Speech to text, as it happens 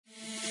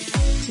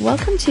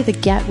Welcome to the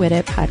Get With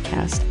It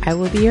podcast. I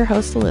will be your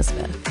host,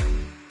 Elizabeth.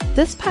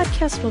 This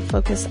podcast will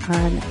focus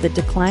on the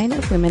decline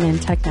of women in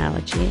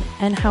technology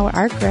and how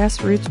our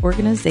grassroots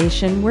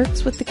organization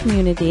works with the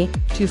community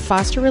to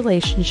foster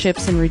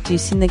relationships and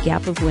reducing the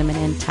gap of women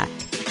in tech.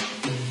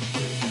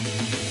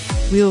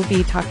 We will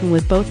be talking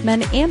with both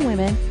men and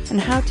women on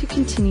how to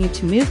continue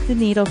to move the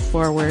needle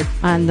forward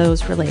on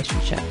those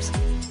relationships.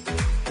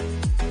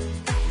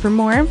 For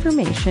more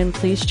information,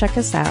 please check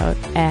us out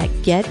at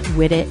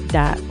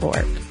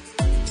getwithit.org.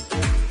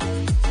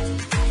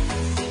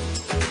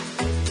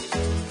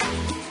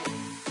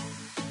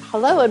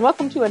 Hello, and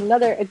welcome to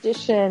another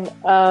edition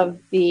of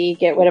the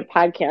Get With It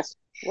podcast.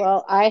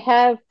 Well, I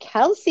have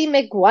Kelsey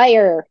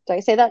McGuire. Did I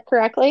say that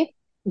correctly?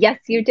 Yes,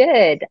 you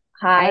did.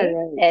 Hi.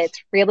 Right.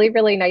 It's really,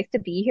 really nice to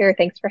be here.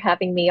 Thanks for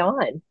having me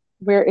on.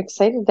 We're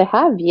excited to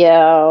have you.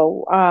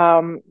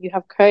 You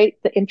have quite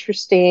the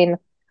interesting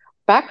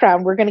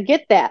background. We're going to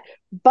get that.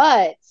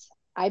 But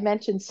I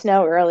mentioned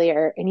snow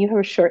earlier, and you have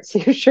a short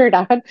sleeve shirt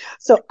on.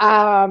 So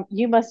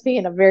you must be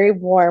in a very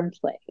warm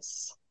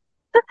place.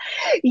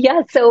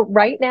 Yeah, so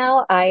right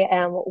now I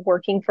am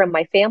working from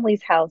my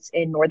family's house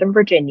in Northern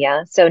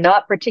Virginia. So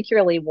not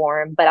particularly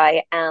warm, but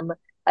I am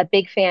a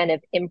big fan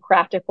of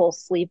impractical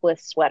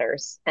sleeveless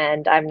sweaters.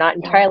 And I'm not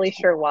entirely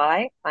sure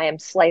why. I am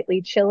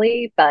slightly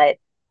chilly, but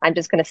I'm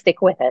just going to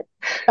stick with it.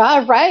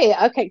 All right.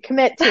 Okay.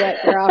 Commit to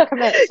it, girl.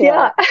 Commit to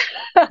Yeah.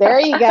 it. There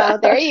you go.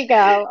 There you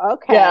go.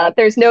 Okay. Yeah,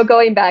 there's no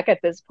going back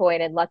at this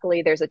point, and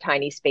luckily there's a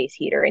tiny space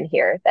heater in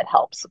here that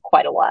helps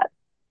quite a lot.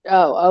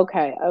 Oh,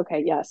 okay.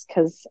 Okay. Yes.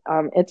 Because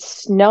it's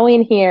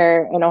snowing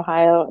here in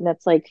Ohio, and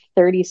it's like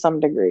 30 some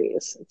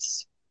degrees.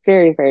 It's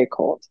very, very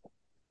cold.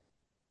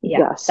 Yeah,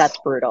 Yes. that's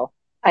brutal.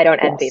 I don't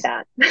envy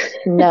that.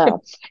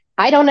 No,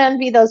 I don't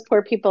envy those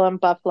poor people in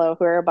Buffalo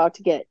who are about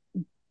to get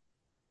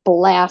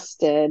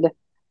blasted.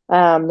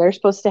 They're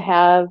supposed to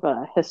have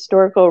a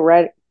historical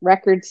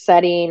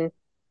record-setting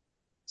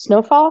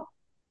snowfall.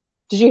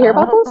 Did you hear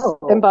about this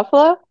in Oh,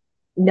 Buffalo?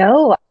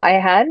 no, I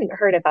hadn't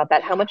heard about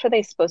that. How much are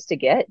they supposed to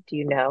get? Do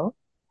you know?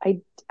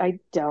 I I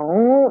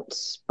don't,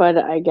 but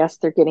I guess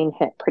they're getting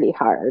hit pretty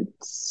hard.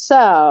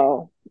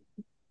 So,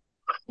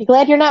 be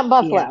glad you're not in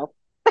Yeah. Buffalo.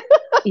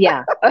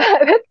 Yeah.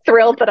 I'm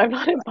thrilled that I'm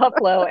not in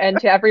Buffalo. And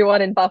to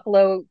everyone in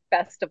Buffalo,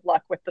 best of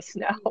luck with the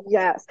snow.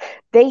 Yes.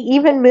 They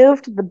even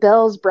moved the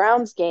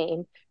Bills-Browns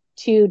game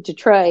to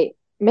Detroit,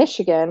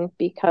 Michigan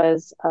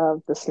because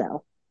of the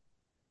snow.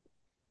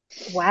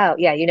 Wow.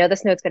 Yeah. You know, the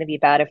snow's going to be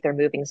bad if they're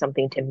moving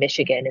something to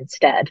Michigan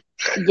instead.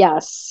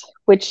 Yes,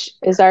 which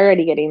is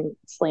already getting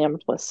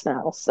slammed with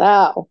snow.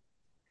 So,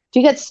 do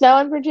you get snow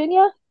in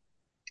Virginia?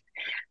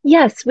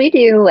 Yes, we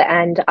do.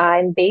 And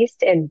I'm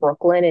based in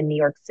Brooklyn in New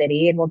York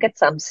City, and we'll get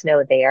some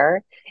snow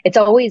there. It's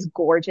always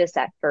gorgeous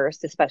at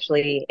first,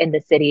 especially in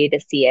the city to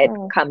see it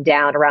Oh, come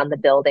down around the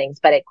buildings,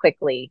 but it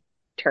quickly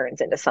turns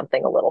into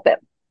something a little bit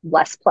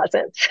less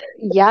pleasant.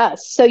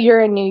 yes. So you're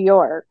in New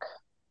York.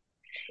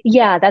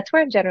 Yeah, that's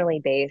where I'm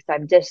generally based.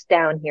 I'm just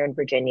down here in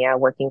Virginia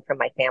working from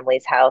my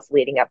family's house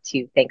leading up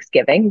to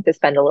Thanksgiving to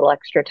spend a little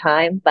extra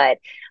time. But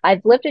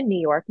I've lived in New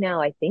York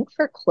now, I think,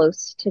 for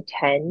close to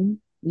 10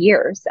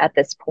 years at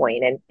this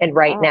point. And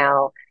right Wow.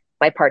 now,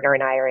 my partner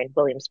and I are in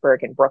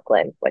Williamsburg and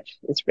Brooklyn, which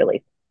is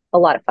really a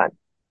lot of fun.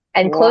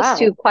 And close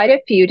to Wow. quite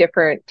a few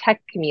different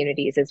tech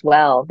communities as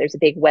well. There's a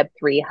big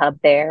Web3 hub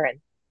there, and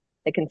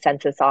the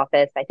consensus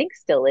office, I think,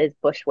 still is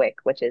Bushwick,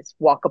 which is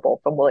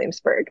walkable from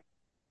Williamsburg.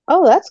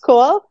 Oh, that's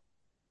cool.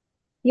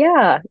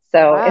 Yeah,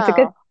 so it's a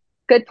Wow.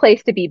 good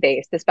place to be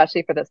based,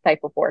 especially for this type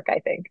of work, I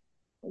think.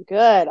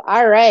 Good.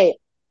 All right.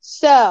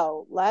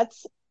 So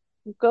let's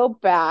go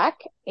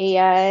back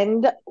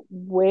and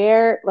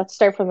let's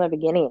start from the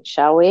beginning,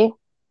 shall we?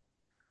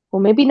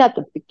 Well, maybe not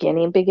the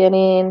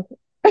beginning,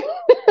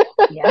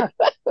 Yeah.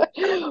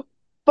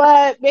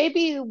 but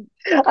maybe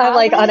I'm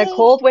like on a probably,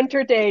 cold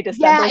winter day, yeah,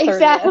 December 30th.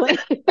 exactly.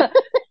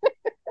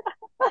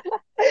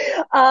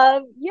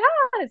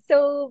 Yeah,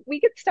 so we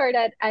could start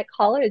at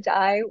college.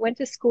 I went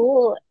to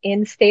school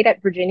in state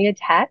at Virginia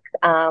Tech.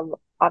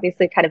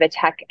 Obviously kind of a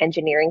tech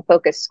engineering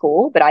focused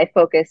school, but I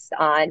focused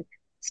on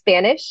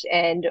Spanish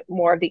and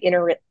more of the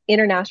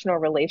international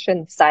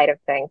relations side of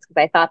things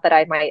because I thought that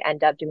I might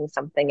end up doing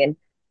something in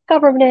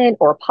government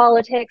or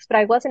politics, but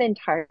I wasn't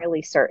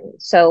entirely certain.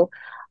 So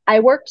I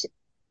worked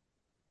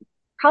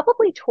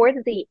probably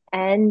towards the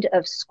end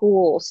of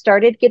school,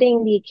 started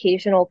getting the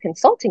occasional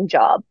consulting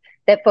job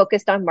that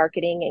focused on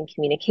marketing and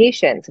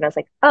communications. And I was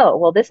like, oh,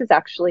 well, this is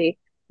actually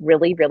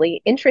really,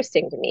 really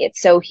interesting to me.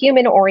 It's so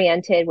human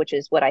oriented, which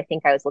is what I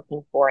think I was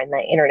looking for in the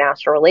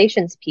international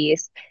relations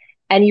piece.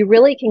 And you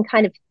really can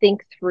kind of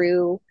think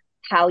through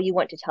how you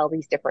want to tell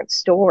these different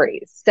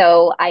stories.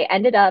 So I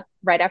ended up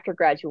right after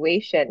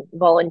graduation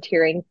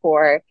volunteering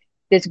for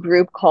this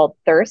group called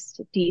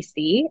Thirst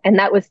DC, and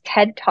that was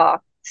TED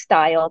Talk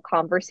style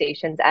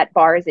conversations at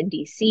bars in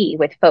DC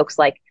with folks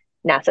like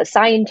NASA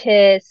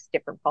scientists,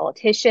 different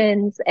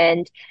politicians,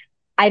 and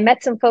I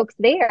met some folks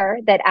there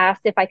that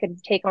asked if I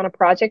could take on a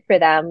project for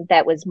them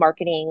that was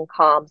marketing,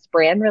 comms,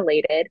 brand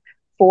related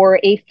for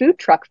a food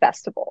truck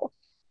festival.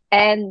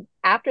 And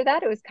after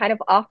that, it was kind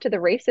of off to the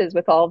races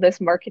with all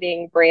this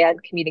marketing,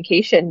 brand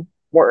communication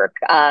work.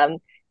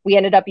 We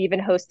ended up even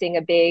hosting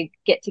a big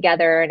get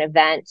together, an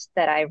event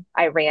that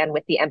I ran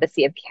with the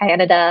Embassy of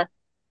Canada,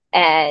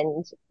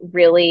 and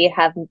really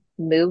have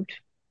moved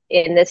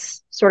in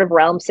this sort of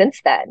realm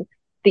since then.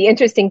 The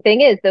interesting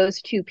thing is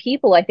those two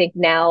people, I think,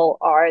 now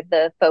are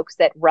the folks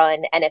that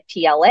run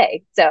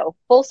NFTLA. So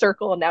full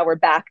circle, now we're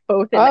back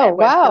both in Oh,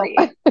 wow.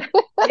 Web3.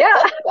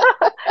 Yeah.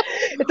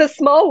 It's a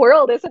small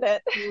world, isn't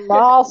it?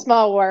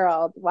 Small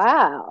world.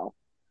 Wow.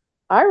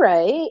 All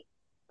right.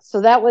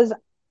 So that was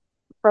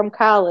from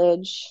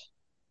college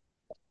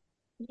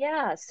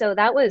Yeah, so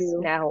that was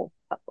to, now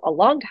a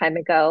long time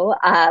ago.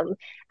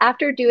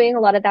 After doing a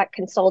lot of that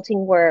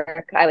consulting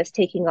work, I was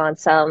taking on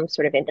some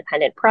sort of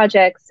independent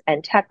projects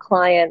and tech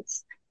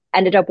clients.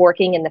 Ended up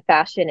working in the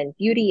fashion and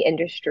beauty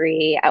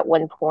industry at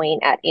one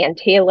point at Ann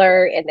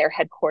Taylor in their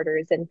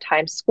headquarters in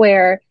Times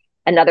Square,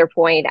 another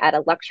point at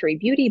a luxury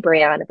beauty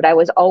brand. But I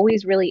was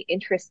always really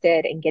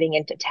interested in getting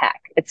into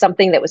tech. It's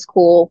something that was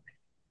cool,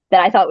 that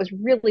I thought was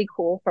really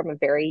cool from a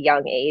very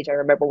young age. I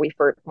remember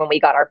when we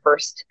got our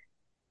first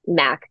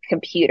Mac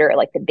computer,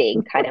 like the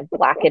big kind of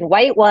black and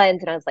white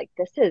ones. And I was like,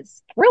 this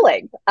is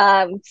thrilling.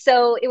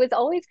 So it was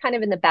always kind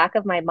of in the back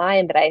of my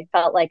mind, but I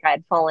felt like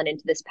I'd fallen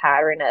into this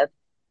pattern of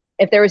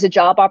if there was a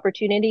job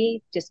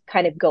opportunity, just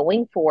kind of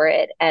going for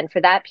it. And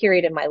for that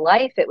period in my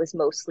life, it was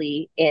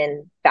mostly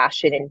in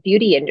fashion and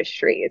beauty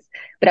industries.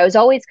 But I was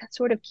always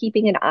sort of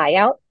keeping an eye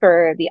out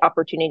for the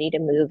opportunity to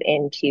move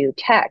into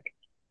tech.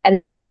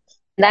 And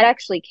that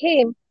actually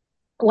came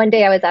one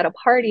day. I was at a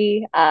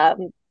party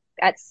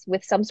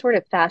with some sort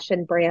of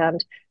fashion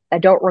brand. I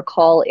don't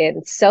recall,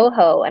 in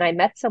Soho, and I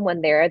met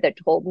someone there that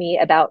told me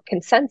about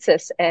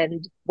Consensus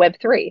and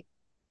Web3.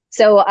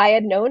 So I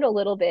had known a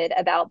little bit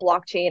about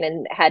blockchain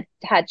and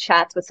had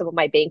chats with some of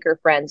my banker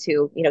friends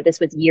who, this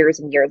was years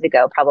and years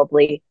ago,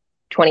 probably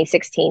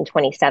 2016,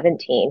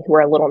 2017, who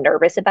were a little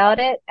nervous about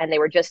it. And they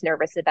were just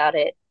nervous about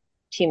it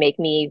to make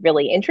me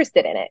really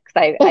interested in it.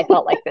 Cause I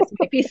felt like this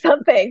might be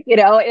something,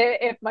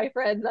 if my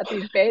friends at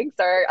these banks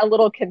are a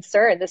little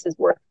concerned, this is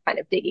worth kind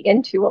of digging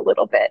into a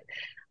little bit.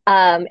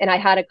 And I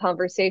had a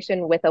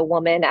conversation with a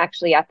woman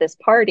actually at this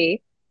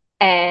party,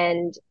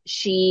 and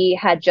she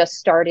had just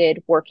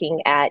started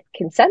working at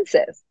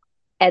Consensus.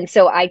 And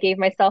so I gave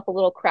myself a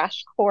little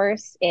crash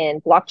course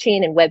in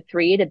blockchain and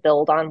Web3 to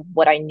build on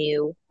what I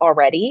knew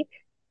already,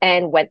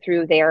 and went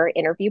through their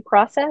interview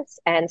process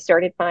and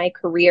started my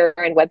career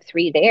in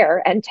Web3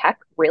 there, and tech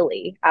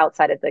really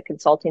outside of the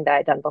consulting that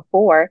I'd done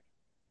before,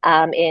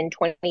 in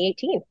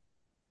 2018.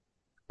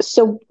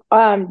 so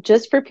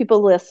just for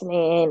people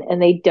listening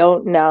and they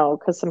don't know,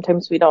 because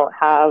sometimes we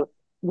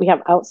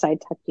have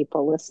outside tech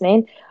people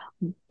listening,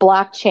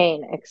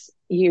 blockchain,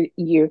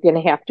 you're going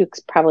to have to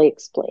probably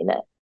explain it.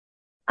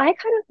 I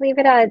kind of leave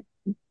it at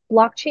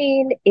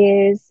blockchain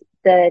is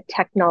the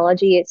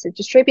technology. It's a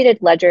distributed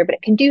ledger, but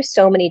it can do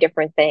so many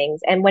different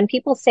things. And when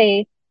people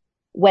say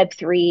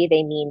Web3,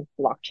 they mean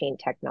blockchain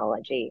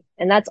technology.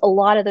 And that's a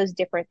lot of those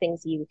different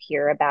things you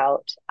hear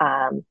about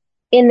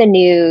in the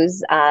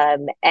news,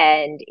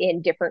 and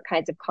in different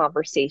kinds of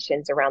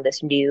conversations around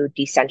this new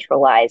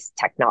decentralized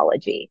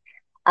technology.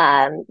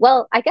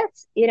 Well, I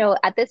guess,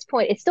 at this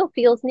point, it still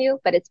feels new,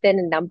 but it's been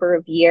a number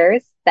of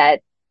years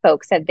that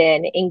folks have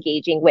been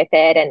engaging with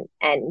it,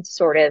 and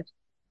sort of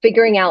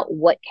figuring out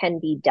what can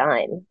be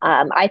done.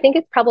 I think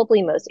it's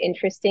probably most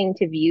interesting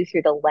to view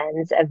through the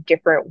lens of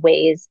different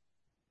ways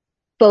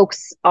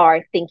folks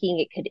are thinking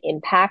it could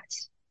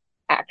impact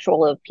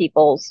actual of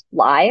people's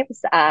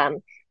lives.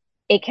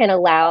 It can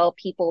allow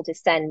people to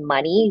send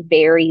money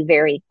very,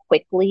 very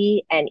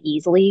quickly and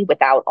easily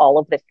without all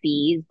of the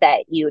fees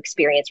that you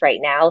experience right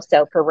now.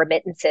 So for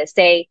remittances,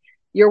 say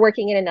you're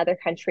working in another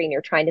country and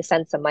you're trying to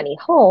send some money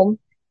home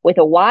with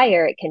a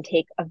wire, it can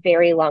take a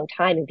very long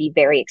time and be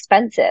very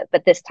expensive.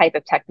 But this type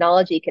of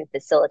technology can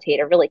facilitate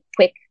a really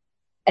quick,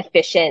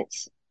 efficient,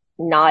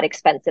 not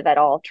expensive at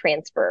all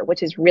transfer,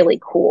 which is really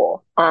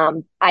cool.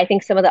 I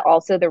think some of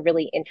the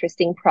really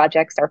interesting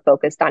projects are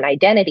focused on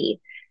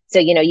identity. So,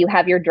 you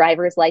have your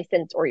driver's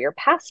license or your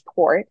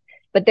passport,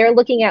 but they're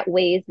looking at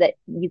ways that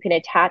you can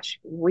attach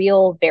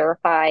real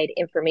verified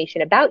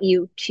information about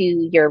you to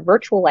your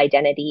virtual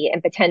identity,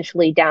 and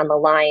potentially down the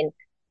line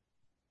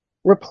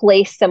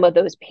replace some of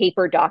those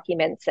paper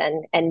documents,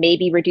 and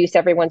maybe reduce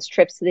everyone's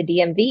trips to the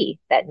DMV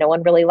that no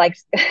one really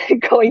likes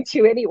going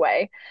to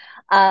anyway.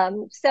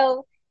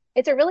 So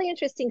it's a really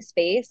interesting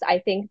space. I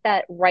think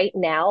that right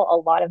now, a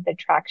lot of the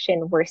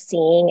traction we're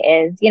seeing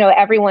is,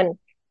 everyone,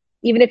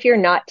 even if you're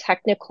not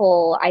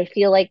technical, I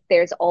feel like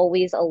there's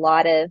always a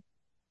lot of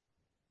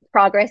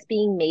progress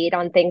being made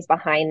on things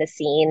behind the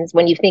scenes.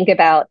 When you think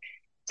about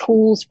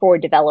tools for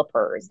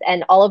developers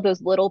and all of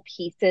those little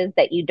pieces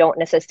that you don't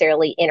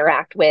necessarily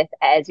interact with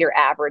as your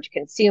average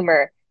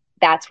consumer,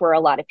 that's where a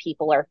lot of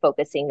people are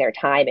focusing their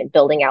time and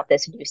building out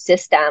this new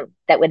system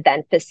that would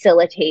then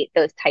facilitate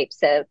those types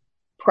of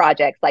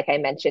projects, like I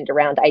mentioned,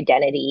 around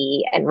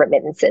identity and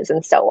remittances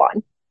and so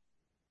on.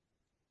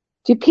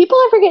 Do people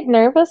ever get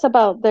nervous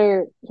about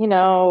their,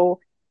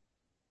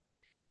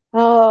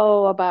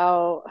 Oh,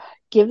 about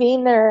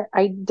giving their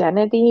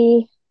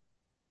identity.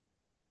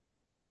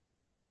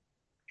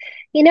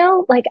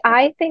 Like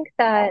I think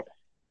that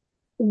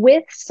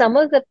with some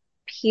of the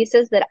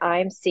pieces that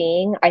I'm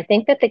seeing, I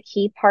think that the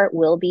key part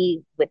will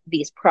be with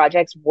these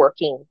projects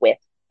working with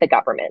the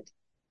government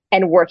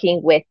and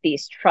working with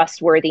these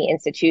trustworthy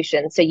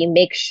institutions. So you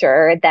make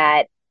sure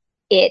that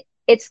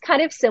it's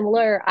kind of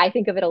similar. I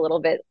think of it a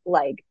little bit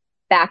like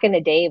back in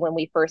the day when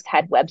we first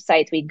had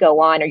websites, we'd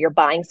go on or you're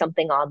buying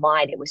something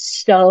online. It was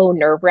so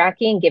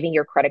nerve-wracking giving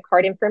your credit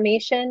card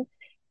information,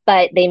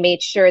 but they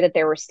made sure that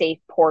there were safe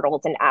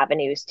portals and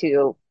avenues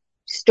to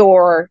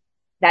store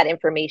that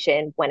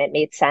information when it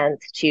made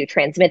sense, to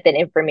transmit that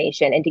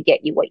information and to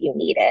get you what you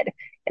needed.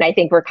 And I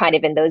think we're kind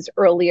of in those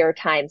earlier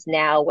times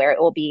now where it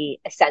will be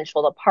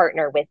essential to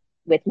partner with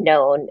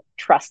known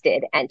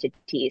trusted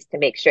entities to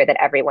make sure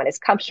that everyone is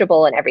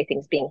comfortable and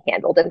everything's being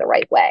handled in the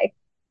right way.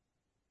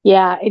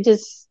 Yeah,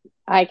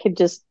 I could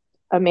just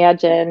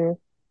imagine.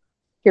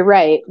 You're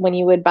right. When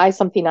you would buy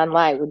something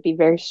online, it would be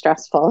very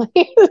stressful.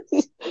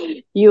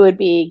 You would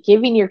be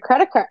giving your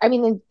credit card, I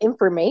mean,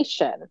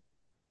 information.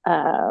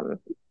 Um,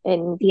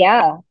 and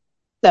Yeah,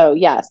 so,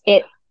 yes.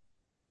 it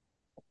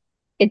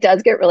it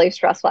does get really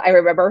stressful. I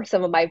remember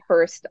some of my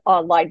first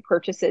online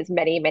purchases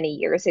many, many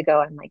years ago.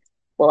 I'm like,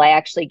 will I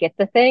actually get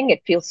the thing?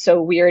 It feels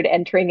so weird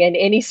entering in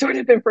any sort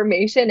of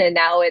information. And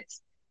now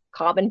it's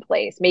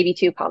commonplace, maybe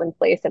too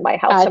commonplace in my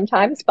house Uh,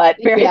 sometimes, but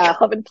very yeah,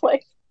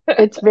 commonplace.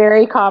 it's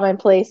very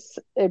commonplace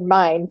in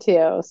mine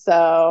too.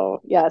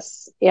 So,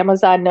 yes,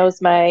 Amazon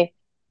knows my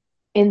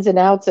ins and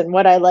outs and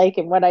what I like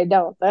and what I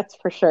don't. That's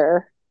for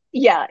sure.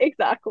 Yeah,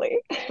 exactly.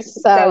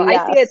 So, So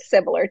I see it yes.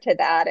 similar to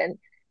that. And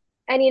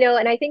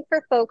I think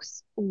for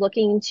folks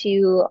looking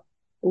to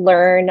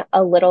learn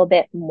a little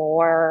bit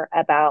more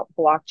about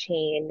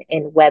blockchain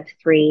and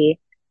Web3,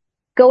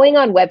 going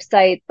on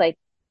websites like,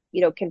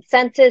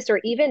 Consensus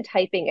or even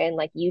typing in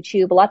like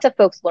YouTube, lots of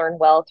folks learn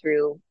well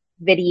through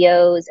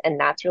videos, and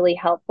that's really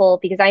helpful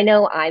because I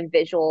know I'm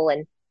visual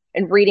and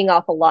reading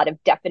off a lot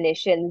of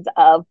definitions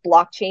of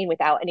blockchain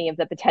without any of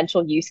the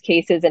potential use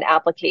cases and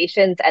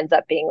applications ends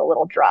up being a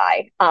little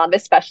dry,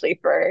 especially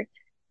for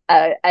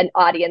an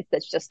audience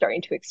that's just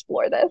starting to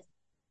explore this.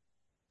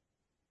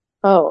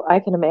 Oh, I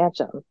can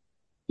imagine.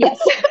 Yes.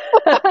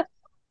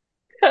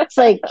 It's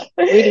like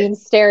reading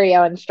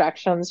stereo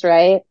instructions,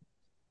 right?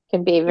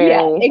 Can be Yeah,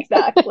 very,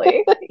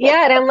 exactly.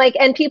 Yeah, and I'm like,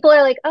 and people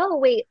are like, oh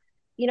wait,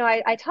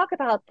 I talk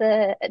about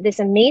this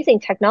amazing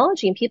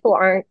technology and people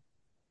aren't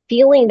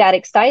feeling that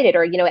excited,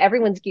 or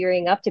everyone's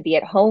gearing up to be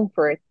at home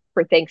for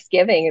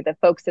Thanksgiving, the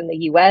folks in the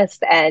US,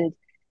 and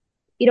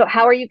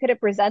how are you going to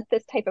present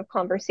this type of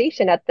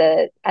conversation at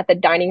the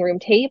dining room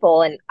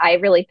table? And I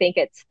really think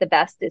it's the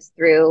best is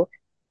through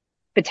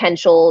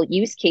potential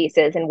use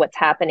cases and what's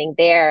happening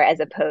there, as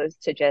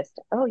opposed to just,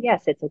 oh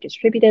yes, it's a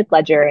distributed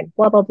ledger and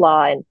blah blah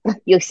blah, and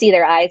you'll see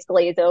their eyes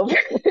glaze over.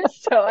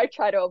 So I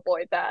try to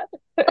avoid that.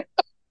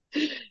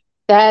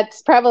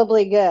 that's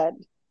probably good.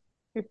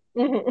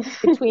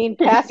 Mhm. Between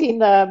passing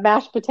the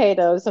mashed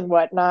potatoes and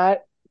whatnot,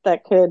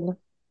 that could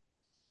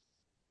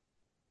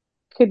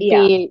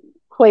Yeah. be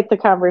quite the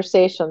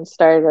conversation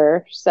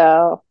starter.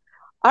 So,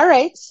 all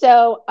right.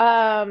 So,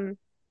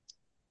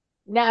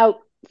 now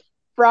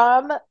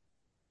from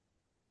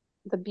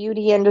the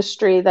beauty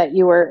industry that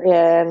you were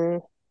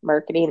in,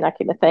 marketing, that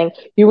kind of thing,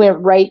 you went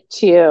right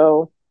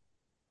to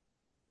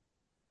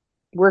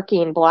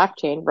working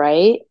blockchain,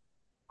 right?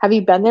 Have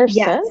you been there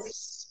Yes.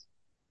 since?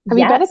 Have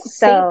you been at Yes. the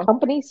same So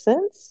company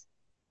since?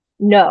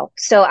 no.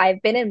 So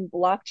I've been in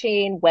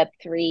blockchain,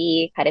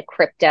 Web3, kind of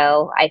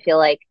crypto. I feel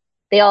like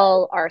they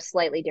all are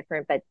slightly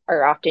different, but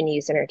are often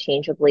used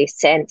interchangeably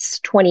since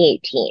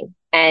 2018.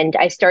 And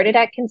I started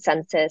at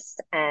Consensus,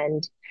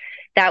 and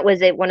that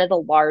was one of the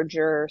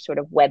larger sort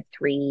of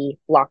Web3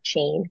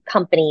 blockchain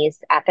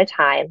companies at the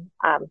time,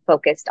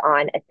 focused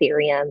on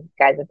Ethereum. You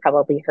guys have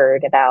probably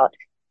heard about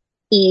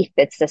ETH.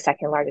 It's the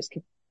second largest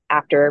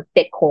after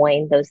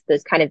Bitcoin.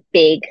 Those kind of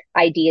big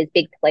ideas,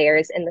 big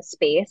players in the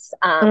space.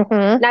 Mm-hmm.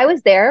 And I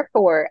was there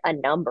for a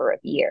number of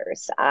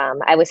years.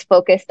 I was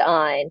focused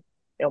on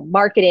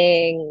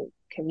marketing,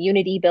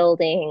 community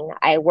building.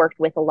 I worked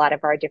with a lot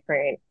of our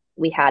different.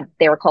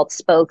 They were called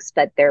spokes,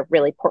 but they're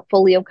really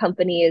portfolio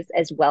companies,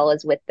 as well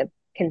as with the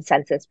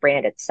Consensus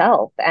brand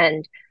itself.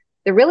 And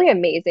the really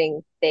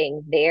amazing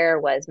thing there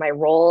was my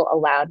role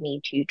allowed me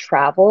to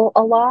travel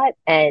a lot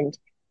and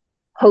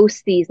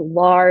host these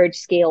large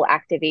scale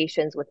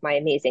activations with my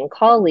amazing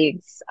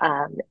colleagues,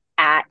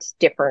 at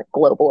different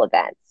global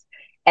events.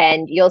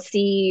 And you'll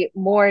see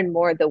more and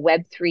more the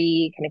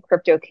Web3 kind of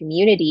crypto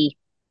community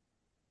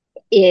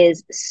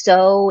is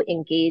so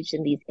engaged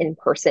in these in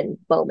person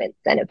moments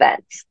and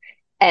events.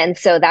 And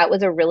so that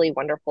was a really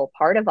wonderful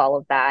part of all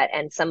of that.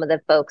 And some of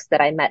the folks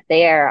that I met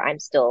there, I'm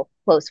still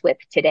close with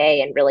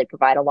today and really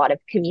provide a lot of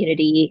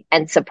community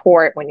and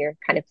support when you're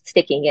kind of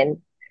sticking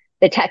in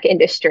the tech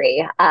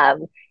industry.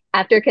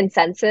 After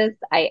Consensus,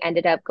 I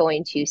ended up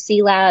going to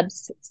C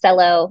Labs,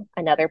 Cello,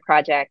 another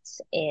project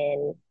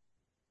in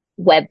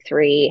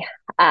Web3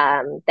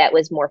 that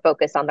was more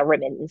focused on the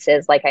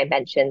remittances. Like I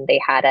mentioned, they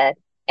had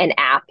an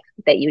app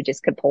that you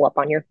just could pull up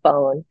on your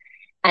phone.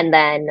 And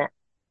then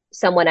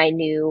someone I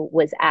knew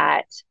was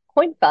at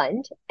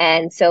CoinFund.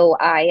 And so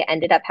I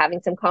ended up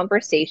having some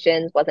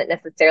conversations, wasn't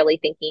necessarily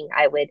thinking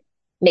I would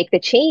make the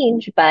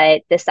change,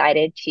 but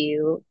decided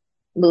to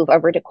move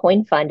over to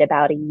CoinFund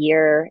about a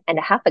year and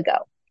a half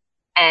ago.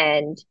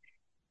 And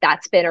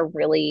that's been a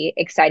really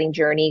exciting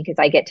journey because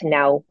I get to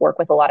now work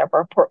with a lot of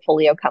our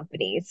portfolio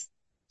companies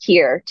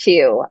here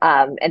too.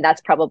 And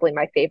that's probably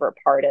my favorite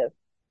part of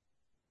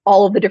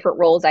all of the different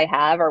roles I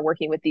have are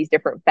working with these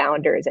different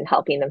founders and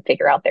helping them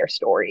figure out their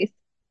stories.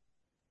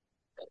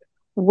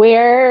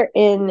 Where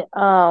in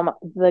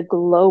the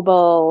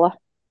global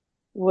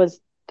was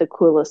the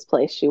coolest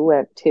place you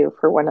went to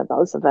for one of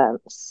those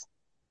events?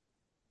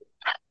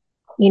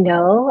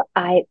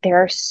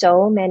 There are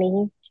so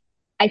many.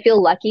 I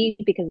feel lucky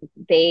because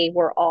they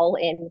were all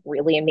in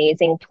really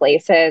amazing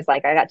places.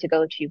 Like I got to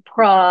go to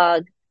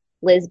Prague,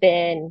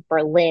 Lisbon,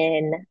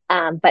 Berlin.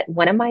 But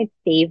one of my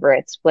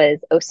favorites was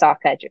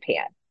Osaka,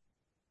 Japan.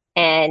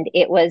 And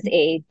it was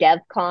a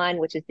DevCon,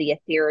 which is the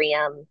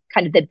Ethereum,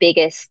 kind of the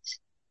biggest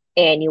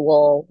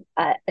annual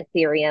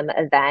Ethereum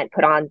event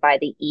put on by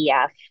the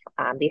EF,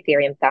 the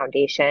Ethereum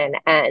Foundation.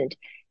 And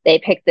they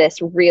picked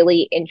this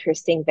really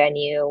interesting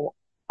venue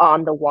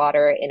on the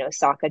water in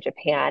Osaka,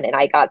 Japan. And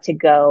I got to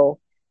go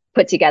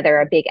put together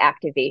a big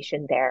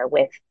activation there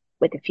with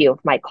a few of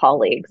my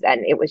colleagues.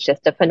 And it was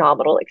just a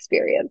phenomenal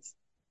experience.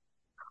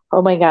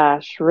 Oh my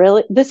gosh,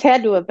 really? This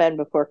had to have been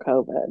before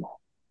COVID.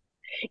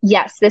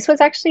 Yes, this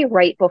was actually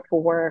right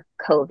before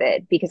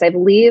COVID because I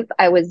believe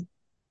I was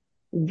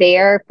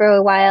there for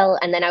a while.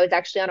 And then I was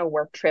actually on a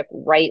work trip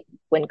right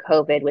when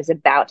COVID was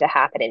about to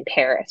happen in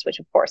Paris, which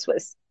of course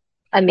was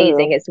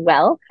amazing Oh, as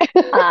well.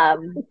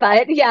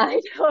 But yeah,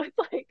 I know it's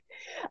like,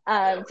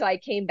 so I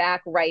came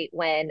back right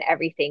when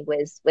everything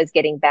was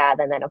getting bad.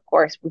 And then of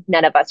course,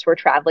 none of us were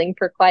traveling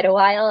for quite a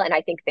while. And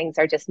I think things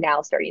are just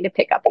now starting to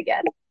pick up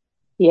again.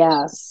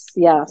 yes,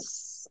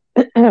 yes.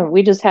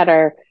 We just had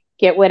our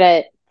Get With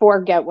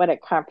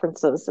It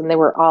conferences and they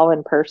were all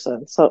in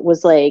person. So it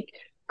was like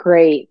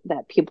great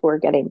that people were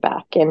getting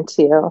back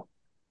into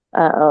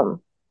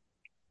um,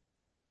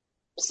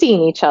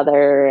 seeing each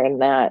other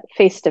and that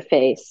face to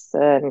face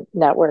and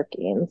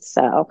networking.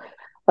 So,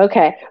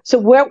 okay. So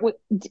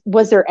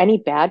was there any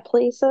bad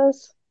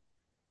places?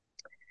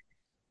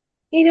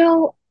 You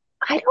know,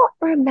 I don't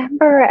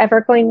remember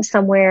ever going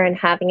somewhere and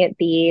having it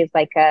be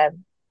like a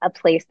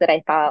place that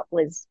I thought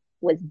was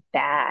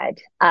bad.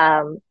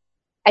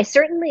 I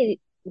certainly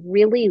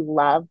really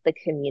love the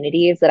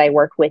communities that I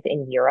work with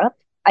in Europe.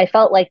 I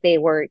felt like they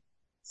were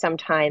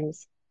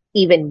sometimes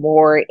even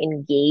more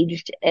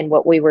engaged in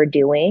what we were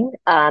doing,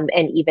 and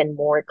even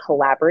more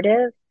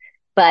collaborative.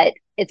 But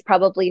it's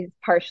probably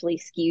partially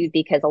skewed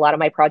because a lot of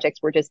my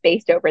projects were just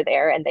based over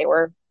there and they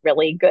were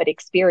really good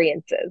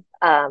experiences.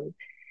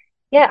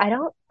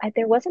 Yeah,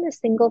 there wasn't a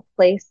single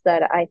place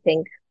that I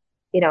think,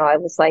 I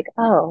was like,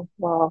 oh,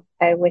 well,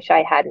 I wish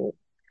I hadn't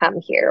come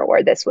here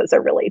or this was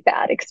a really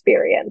bad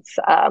experience.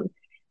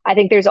 I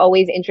think there's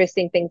always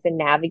interesting things to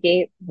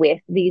navigate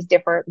with these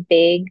different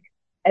big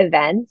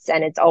events.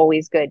 And it's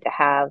always good to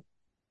have,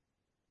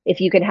 if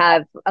you can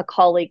have a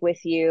colleague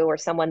with you or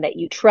someone that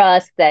you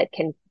trust that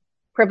can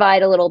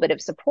provide a little bit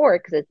of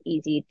support because it's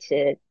easy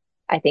to,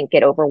 I think,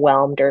 get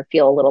overwhelmed or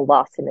feel a little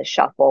lost in the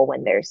shuffle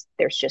when there's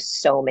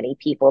just so many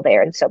people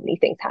there and so many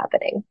things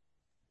happening.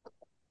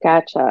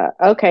 Gotcha.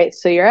 Okay,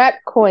 so you're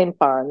at Coin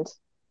Fund,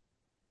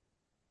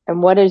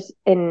 and what is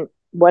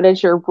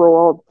your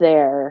role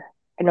there?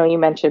 I know you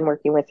mentioned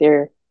working with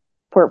your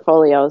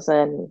portfolios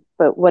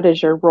but what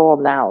is your role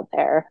now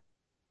there?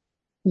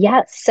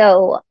 Yes.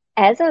 So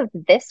as of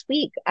this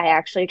week, I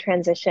actually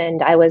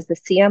transitioned. I was the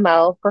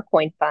CMO for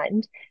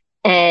CoinFund,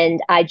 and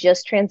I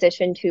just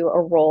transitioned to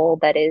a role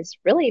that is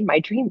really my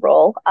dream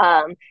role.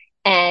 And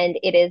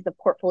it is the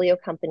portfolio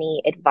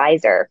company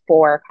advisor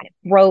for kind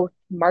of growth,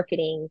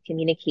 marketing,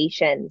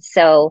 communication.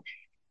 So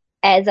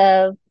as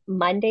of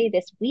Monday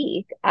this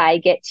week, I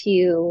get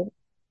to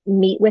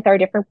meet with our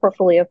different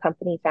portfolio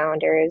company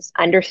founders,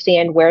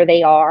 understand where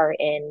they are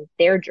in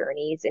their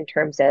journeys in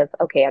terms of,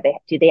 okay,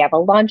 do they have a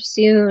launch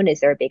soon? Is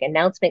there a big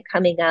announcement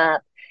coming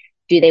up?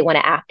 Do they want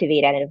to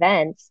activate at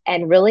events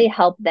and really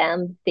help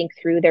them think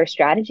through their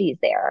strategies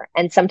there?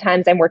 And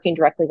sometimes I'm working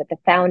directly with the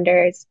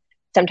founders.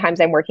 Sometimes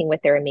I'm working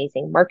with their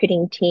amazing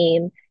marketing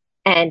team.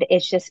 And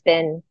it's just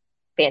been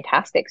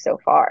fantastic so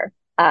far.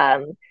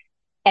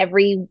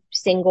 Every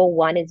single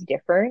one is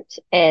different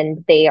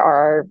and they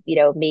are,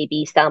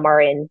 maybe some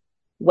are in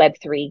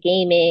Web3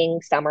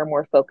 gaming, some are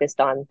more focused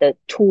on the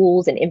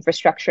tools and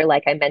infrastructure,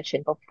 like I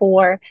mentioned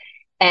before.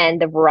 And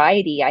the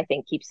variety, I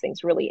think, keeps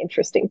things really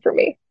interesting for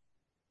me.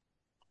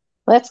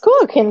 That's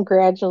cool.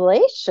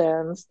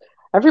 Congratulations.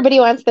 Everybody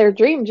wants their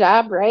dream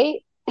job,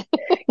 right?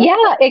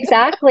 Yeah,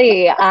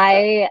 exactly.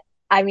 I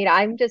mean,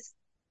 I'm just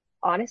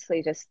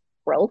honestly just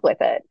thrilled with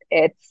it.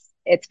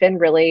 It's been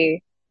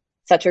really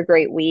such a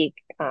great week.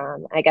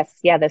 I guess,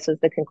 yeah, this was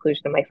the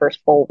conclusion of my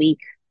first full week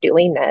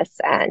doing this.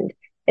 And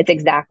it's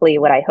exactly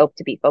what I hope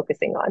to be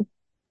focusing on.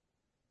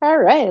 All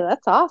right,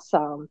 that's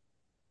awesome.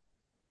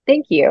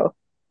 Thank you.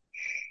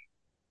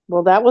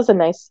 Well, that was a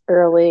nice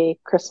early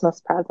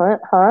Christmas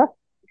present, huh?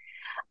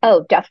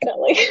 Oh,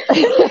 definitely.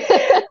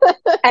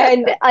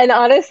 And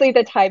honestly,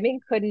 the timing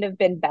couldn't have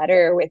been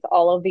better with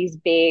all of these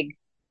big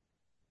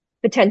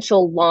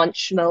potential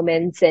launch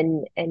moments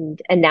and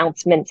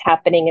announcements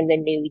happening in the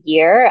new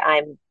year.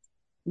 I'm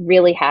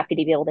really happy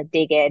to be able to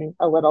dig in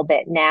a little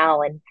bit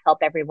now and help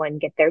everyone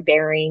get their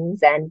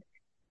bearings and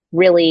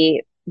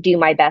really do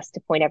my best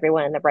to point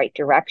everyone in the right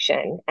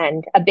direction.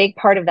 And a big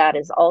part of that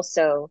is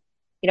also,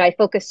 I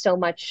focus so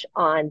much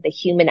on the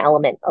human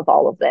element of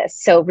all of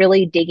this. So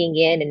really digging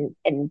in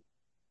and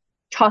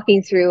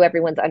talking through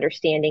everyone's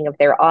understanding of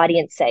their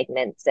audience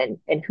segments and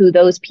who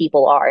those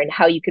people are and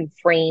how you can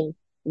frame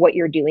what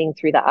you're doing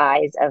through the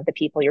eyes of the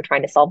people you're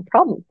trying to solve a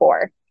problem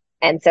for.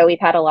 And so we've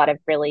had a lot of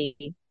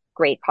really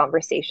great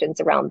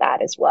conversations around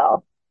that as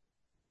well.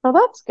 Oh,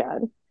 that's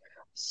good.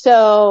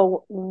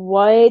 So,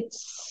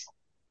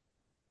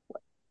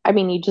 I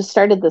mean, you just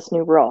started this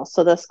new role.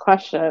 So this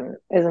question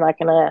is not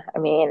gonna, I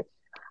mean,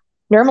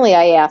 normally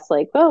I ask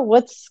like, oh,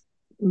 what's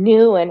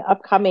new and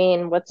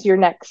upcoming? What's your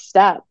next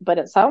step? But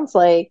it sounds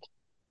like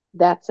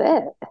that's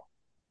it.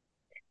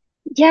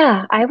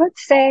 Yeah, I would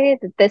say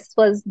that this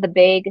was the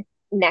big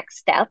next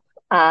step.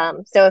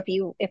 So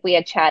if we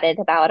had chatted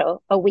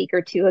about a week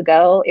or two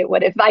ago,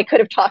 I could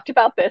have talked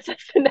about this as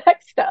the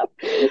next step.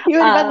 You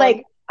would have been Um,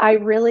 like, I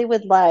really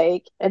would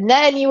like, and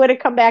then you would have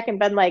come back and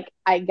been like,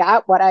 I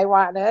got what I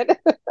wanted.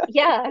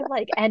 yeah,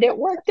 like, and it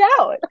worked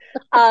out.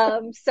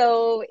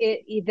 So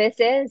this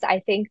is,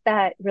 I think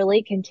that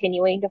really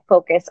continuing to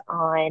focus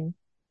on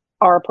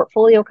our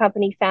portfolio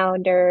company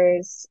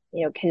founders,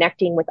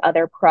 connecting with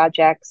other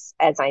projects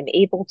as I'm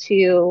able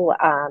to,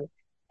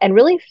 and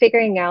really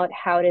figuring out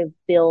how to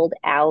build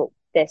out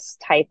this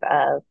type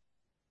of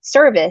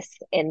service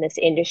in this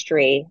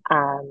industry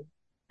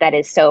that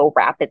is so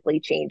rapidly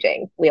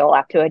changing. We all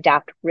have to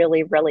adapt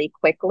really, really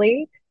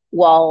quickly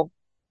while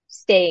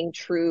staying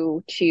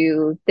true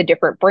to the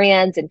different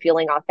brands and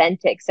feeling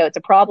authentic. So it's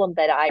a problem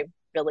that I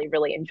really,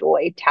 really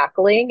enjoy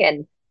tackling,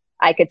 and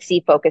I could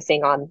see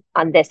focusing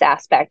on this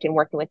aspect and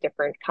working with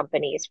different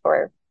companies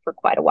for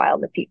quite a while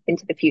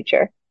into the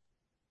future.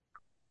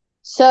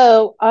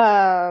 So,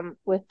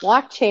 with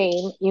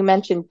blockchain, you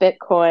mentioned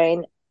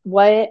Bitcoin.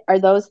 What are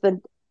those the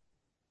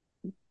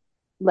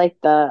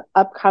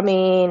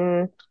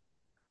upcoming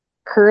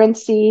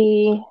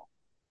currency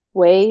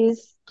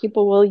ways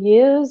people will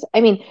use?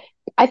 I mean,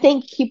 I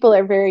think people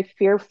are very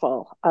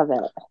fearful of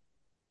it.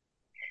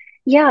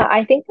 Yeah,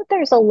 I think that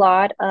there's a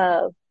lot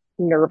of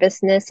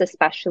nervousness,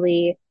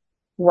 especially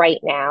right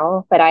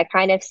now, but I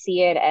kind of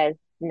see it as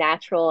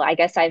natural. I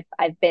guess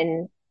I've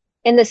been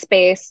in the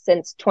space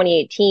since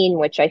 2018,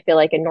 which I feel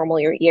like in normal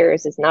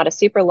years is not a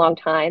super long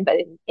time, but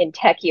in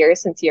tech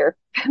years, since you're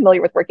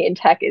familiar with working in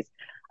tech, is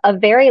a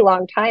very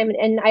long time.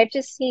 And I've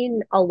just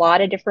seen a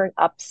lot of different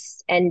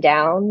ups and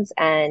downs.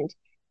 And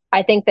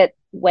I think that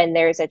when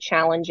there's a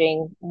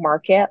challenging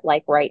market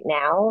like right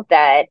now,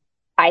 that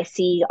I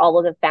see all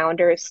of the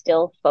founders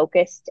still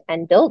focused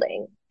and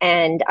building.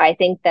 And I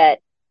think that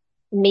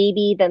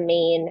maybe the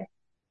main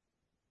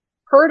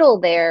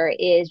hurdle there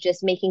is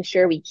just making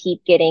sure we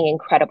keep getting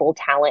incredible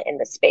talent in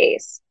the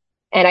space.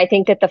 And I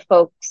think that the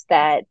folks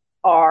that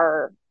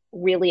are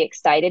really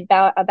excited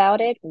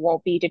about it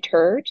won't be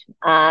deterred.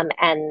 And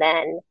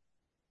then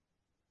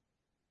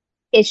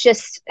it's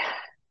just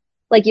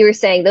like you were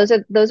saying,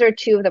 those are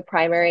two of the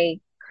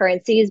primary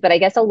currencies, but I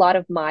guess a lot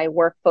of my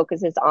work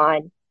focuses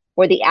on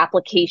where the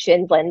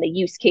applications and the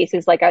use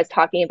cases like I was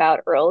talking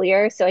about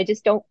earlier. So I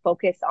just don't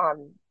focus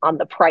on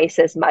the price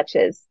as much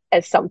as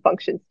some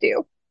functions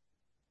do.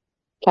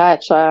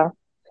 Gotcha.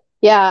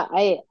 Yeah,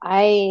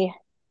 I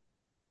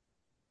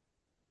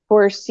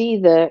foresee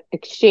the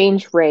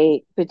exchange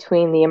rate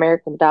between the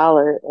American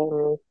dollar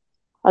and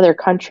other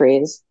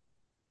countries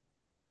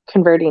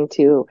converting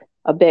to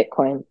a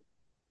Bitcoin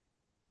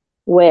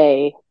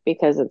way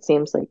because it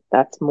seems like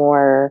that's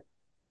more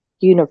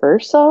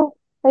universal,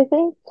 I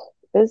think.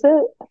 Is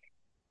it?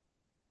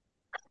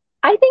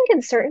 I think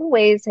in certain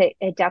ways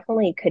it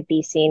definitely could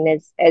be seen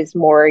as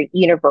more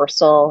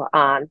universal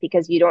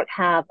because you don't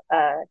have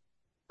a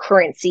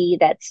currency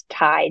that's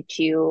tied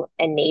to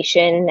a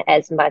nation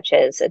as much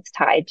as it's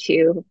tied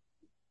to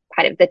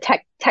kind of the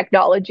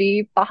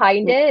technology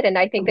behind it. And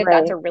I think that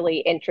that's Right. a really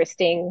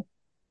interesting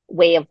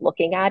way of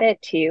looking at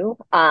it too.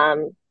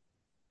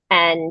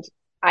 And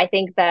I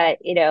think that,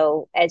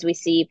 as we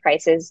see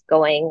prices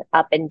going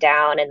up and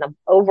down and the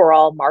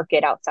overall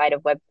market outside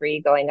of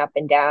Web3 going up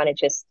and down,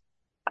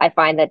 I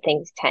find that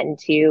things tend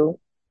to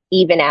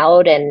even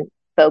out and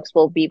folks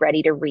will be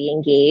ready to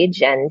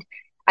re-engage. And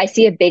I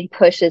see a big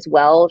push as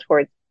well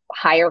towards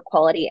higher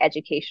quality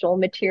educational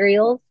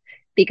materials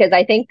because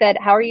I think that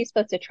how are you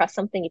supposed to trust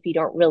something if you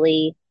don't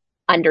really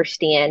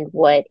understand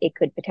what it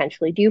could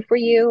potentially do for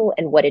you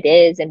and what it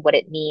is and what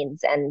it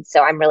means. And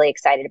so I'm really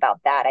excited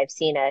about that. I've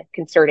seen a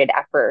concerted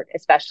effort,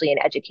 especially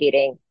in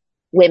educating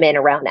women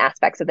around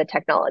aspects of the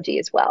technology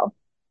as well.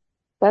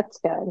 That's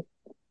good.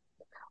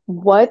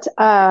 What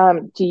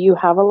do you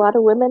have a lot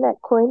of women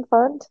at Coin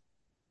Fund?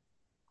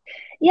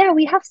 Yeah,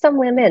 we have some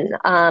women.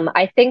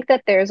 I think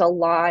that there's a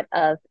lot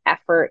of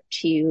effort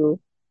to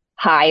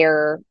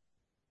hire,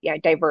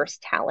 diverse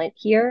talent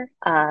here.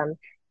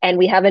 And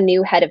we have a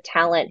new head of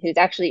talent who's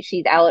actually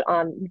she's out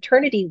on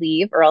maternity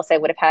leave, or else I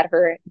would have had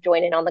her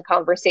join in on the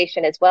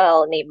conversation as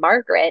well, named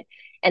Margaret.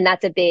 And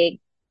that's a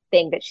big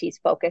thing that she's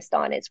focused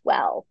on as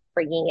well,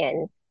 bringing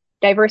in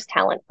diverse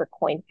talent for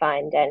Coin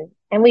Fund.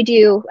 And we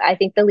do, I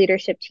think the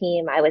leadership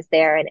team, I was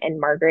there and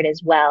Margaret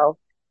as well.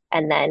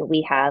 And then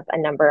we have a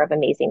number of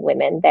amazing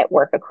women that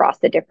work across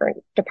the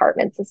different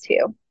departments as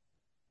too.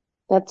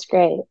 That's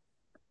great.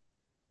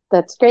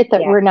 That's great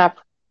that Yeah. we're not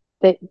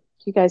that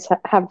you guys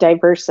have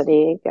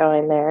diversity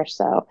going there.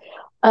 So,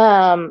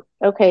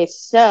 okay,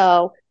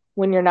 so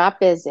when you're not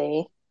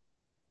busy,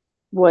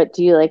 what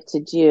do you like to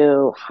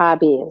do?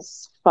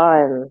 Hobbies,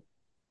 fun.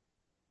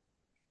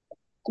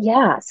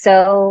 Yeah.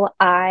 So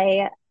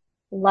I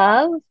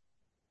love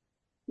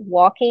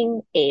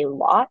walking a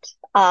lot.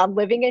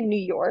 Living in New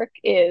York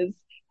is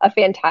a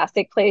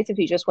fantastic place if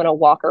you just want to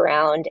walk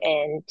around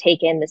and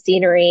take in the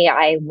scenery.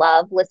 I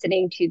love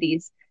listening to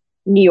these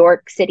New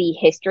York City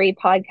history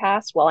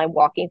podcasts while I'm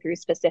walking through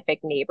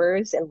specific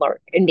neighbors and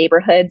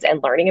neighborhoods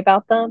and learning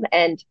about them.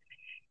 And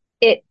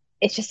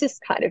it's just is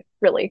kind of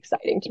really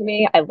exciting to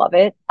me. I love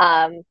it.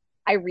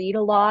 I read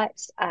a lot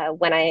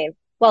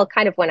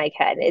kind of when I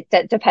can.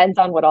 It depends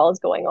on what all is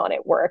going on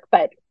at work,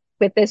 but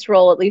with this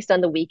role, at least on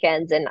the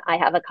weekends, and I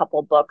have a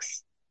couple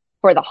books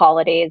for the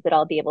holidays that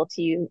I'll be able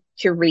to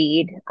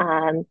read.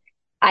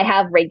 I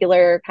have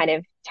regular kind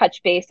of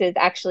touch bases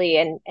actually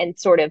and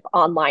sort of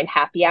online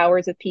happy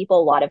hours with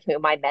people, a lot of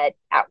whom I met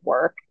at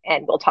work,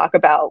 and we'll talk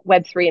about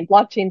Web3 and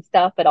blockchain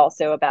stuff, but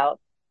also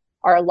about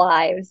our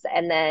lives.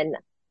 And then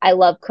I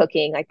love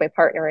cooking. Like my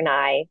partner and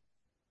I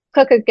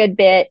cook a good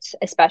bit,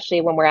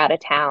 especially when we're out of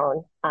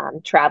town,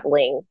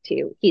 traveling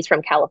he's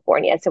from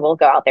California. So we'll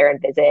go out there and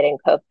visit and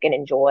cook and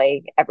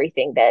enjoy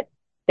everything that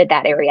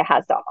area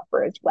has to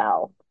offer as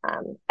well.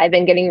 I've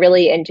been getting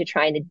really into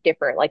trying to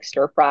different like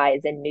stir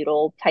fries and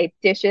noodle type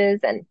dishes,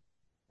 and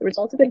the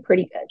results have been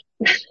pretty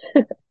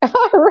good.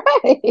 All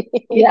right.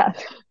 Yeah.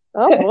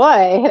 Oh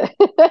boy.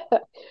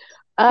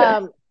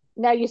 Um,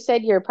 Now you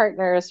said your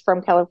partner is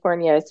from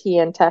California. Is he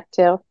in tech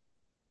too?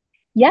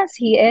 Yes,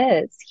 he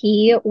is.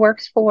 He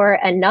works for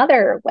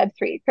another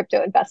Web3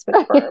 crypto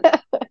investment firm.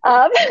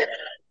 Um,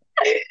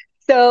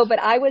 but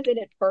I was in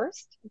it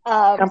first. So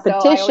I always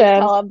Competition.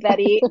 tell him that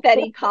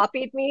he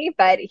copied me.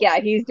 But yeah,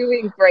 he's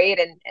doing great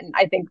and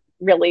I think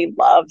really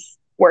loves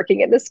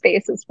working in the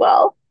space as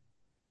well.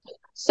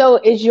 So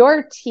is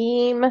your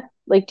team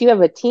like, do you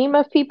have a team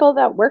of people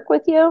that work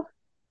with you?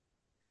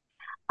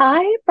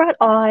 I brought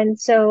on,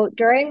 so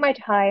during my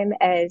time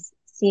as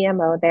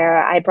CMO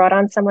there, I brought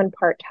on someone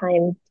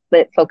part-time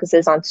that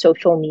focuses on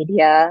social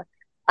media,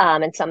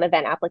 and some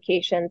event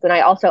applications. And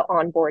I also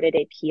onboarded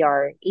a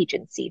PR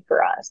agency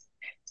for us.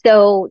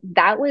 So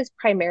that was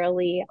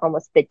primarily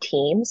almost the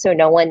team. So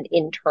no one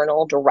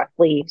internal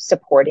directly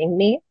supporting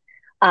me.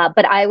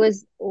 But I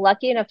was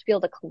lucky enough to be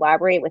able to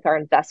collaborate with our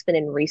investment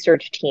and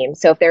research team.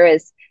 So if there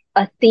is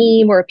a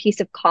theme or a piece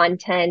of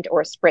content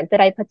or a sprint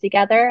that I put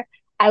together,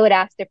 I would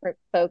ask different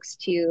folks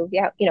to,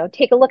 yeah,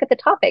 take a look at the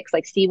topics,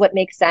 like see what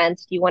makes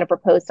sense. Do you want to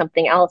propose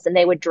something else? And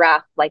they would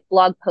draft like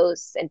blog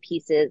posts and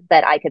pieces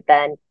that I could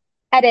then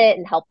edit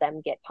and help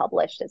them get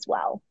published as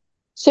well.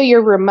 So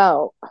you're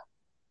remote.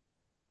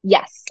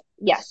 Yes,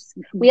 yes.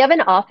 We have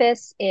an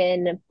office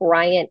in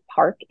Bryant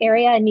Park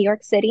area in New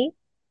York City,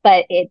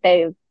 but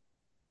the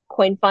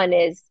Coin Fund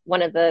is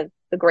one of the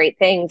great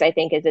things I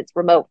think is it's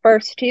remote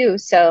first too.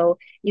 So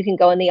you can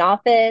go in the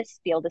office,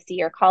 be able to see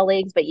your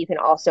colleagues, but you can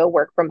also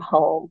work from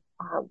home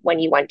when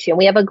you want to. And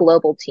we have a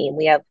global team.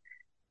 We have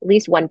at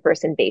least one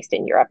person based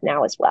in Europe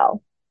now as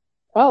well.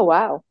 Oh,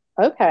 wow.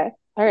 Okay.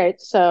 All right.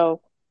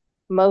 So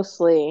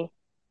mostly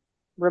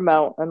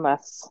remote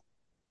unless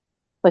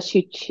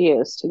you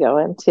choose to go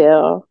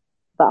into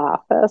the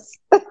office.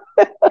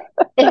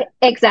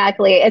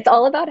 Exactly. It's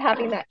all about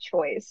having that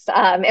choice.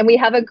 And we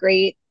have a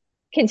great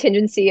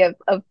contingency of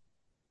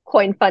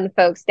Coin Fund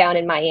folks down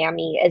in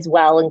Miami as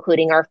well,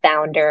 including our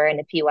founder and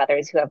a few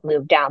others who have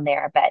moved down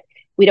there. But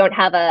we don't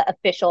have a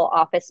official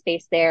office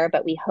space there,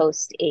 but we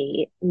host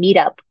a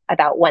meetup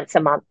about once a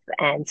month.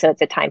 And so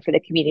it's a time for the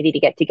community to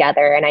get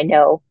together. And I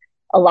know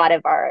a lot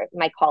of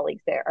my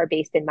colleagues that are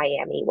based in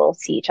Miami will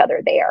see each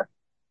other there.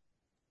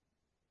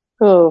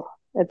 Oh,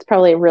 it's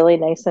probably really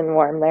nice and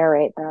warm there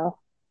right now.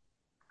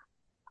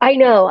 I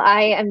know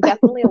I am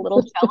definitely a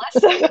little jealous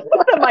of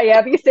the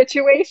Miami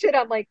situation.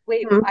 I'm like,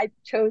 wait, Mhm. I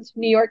chose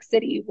New York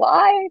City.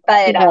 Why?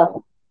 But Yeah.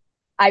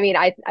 I mean,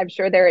 I'm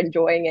sure they're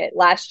enjoying it.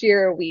 Last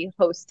year, we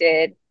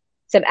hosted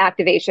some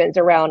activations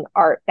around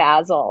Art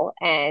Basel,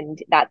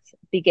 and that's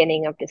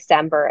beginning of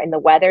December, and the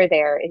weather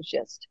there is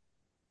just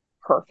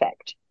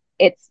perfect.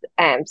 It's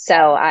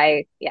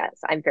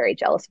yes, I'm very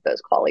jealous of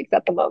those colleagues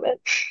at the moment.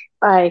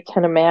 I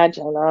can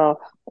imagine. Oh,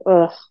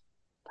 ugh,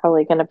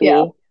 probably going to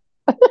Yeah.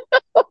 be.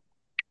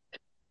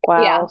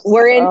 Yeah, Wow.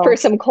 we're in for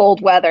So, some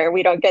cold weather.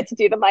 We don't get to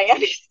do the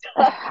Miami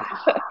stuff.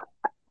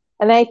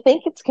 and I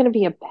think it's going to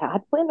be a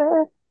bad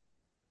winter.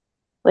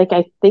 Like,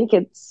 I think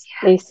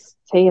they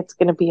say it's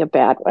going to be a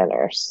bad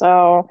winter.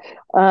 So,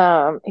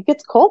 it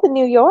gets cold in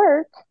New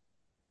York.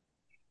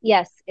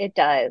 Yes, it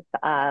does.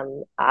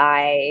 And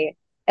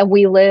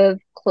we live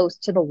close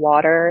to the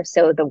water,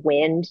 so the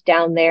wind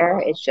down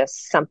there Oh, is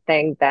just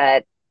something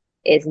that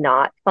is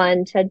not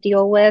fun to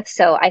deal with.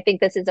 So I think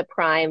this is a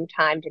prime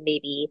time to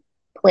maybe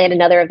plan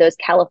another of those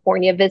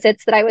California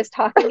visits that I was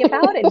talking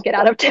about and get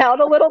out of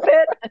town a little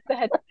bit and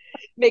then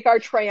make our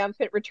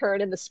triumphant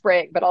return in the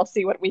spring, but I'll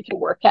see what we can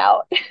work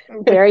out.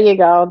 there you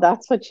go.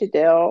 That's what you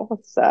do.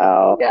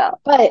 So, Yeah.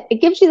 but it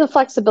gives you the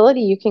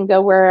flexibility. You can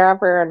go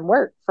wherever and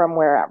work from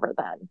wherever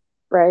then,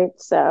 right?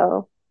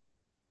 So,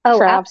 Oh,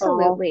 travel.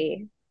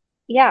 absolutely.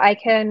 Yeah, I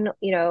can,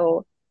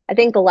 I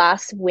think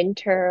last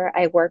winter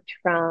I worked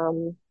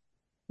from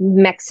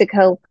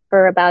Mexico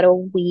for about a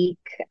week.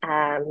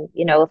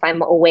 If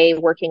I'm away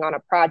working on a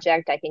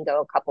project, I can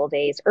go a couple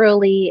days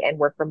early and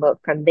work remote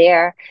from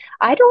there.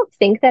 I don't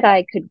think that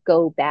I could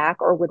go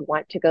back or would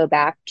want to go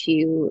back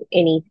to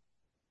any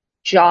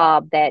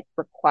job that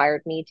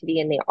required me to be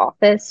in the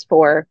office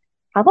for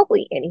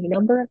probably any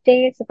number of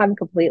days, if I'm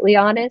completely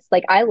honest.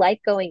 Like I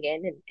like going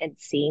in and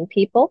seeing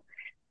people.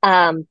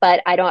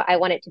 But I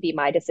want it to be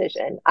my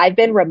decision. I've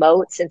been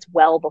remote since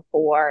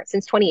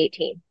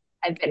 2018.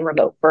 I've been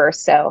remote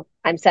first, so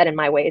I'm set in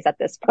my ways at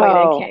this point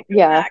and Oh, can't go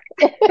yeah.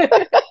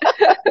 back.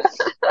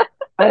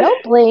 I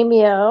don't blame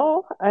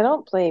you. I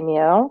don't blame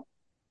you.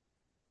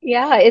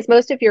 Yeah, is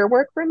most of your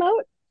work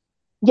remote?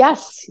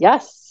 Yes,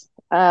 yes.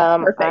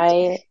 Perfect.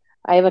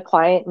 I have a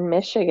client in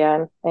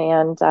Michigan,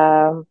 and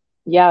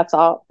yeah,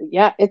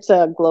 it's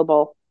a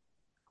global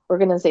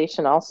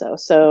organization also.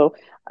 So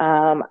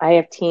I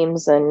have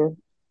teams in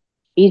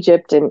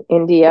Egypt and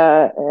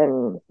India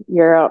and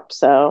Europe.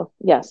 So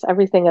yes,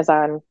 everything is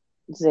on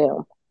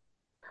Zoom,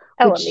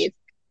 Oh, which, amazing.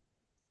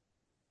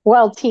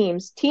 well,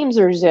 Teams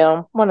or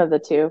Zoom, one of the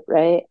two,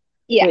 right?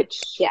 Yeah,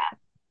 Which yeah.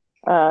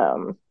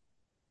 um,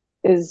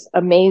 is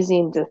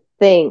amazing to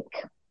think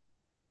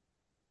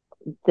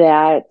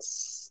that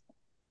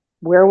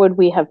where would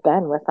we have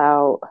been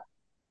without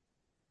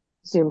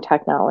Zoom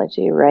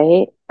technology,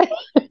 right?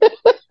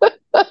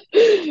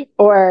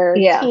 Or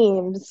Yeah.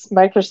 Teams,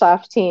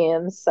 Microsoft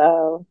Teams.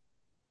 So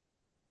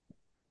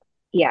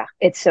Yeah,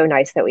 it's so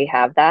nice that we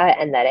have that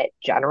and that it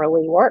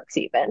generally works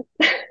even.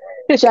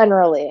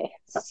 generally,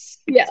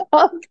 Yeah.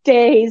 some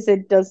days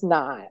it does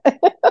not,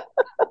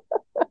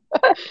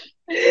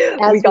 We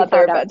as we got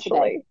there found out today.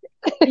 eventually.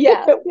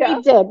 Yeah, yeah.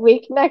 We did.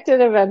 We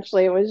connected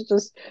eventually. It was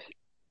just,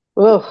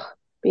 ugh,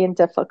 being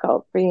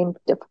difficult.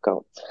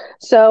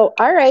 So,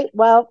 all right.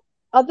 Well,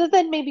 other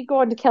than maybe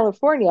going to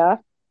California,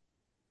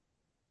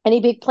 any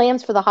big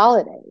plans for the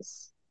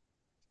holidays?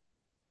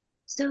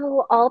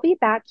 So I'll be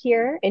back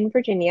here in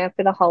Virginia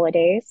for the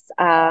holidays.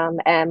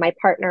 And my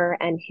partner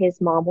and his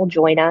mom will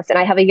join us. And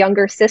I have a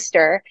younger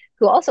sister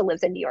who also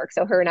lives in New York.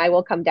 So her and I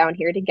will come down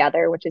here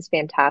together, which is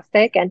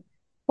fantastic. And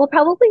we'll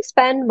probably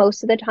spend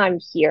most of the time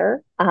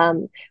here.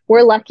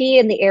 We're lucky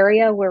in the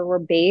area where we're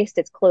based.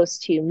 It's close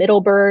to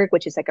Middleburg,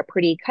 which is like a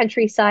pretty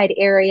countryside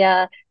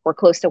area. We're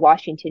close to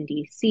Washington,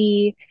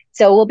 D.C.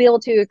 So we'll be able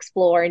to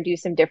explore and do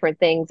some different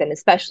things and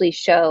especially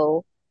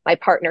show my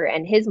partner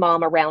and his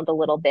mom around a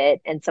little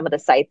bit and some of the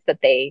sites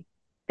that they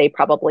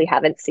probably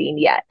haven't seen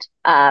yet.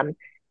 And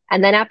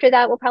then after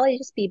that, we'll probably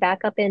just be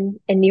back up in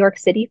New York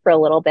City for a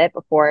little bit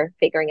before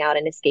figuring out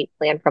an escape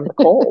plan from the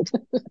cold.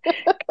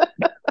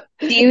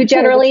 Do you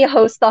generally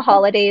host the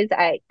holidays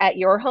at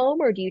your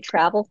home or do you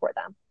travel for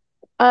them?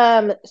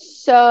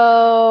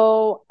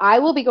 So I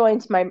will be going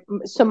to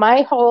so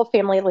my whole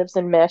family lives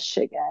in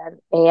Michigan,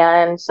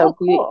 and Oh,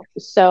 cool.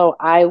 so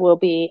I will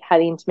be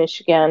heading to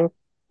Michigan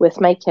with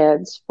my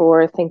kids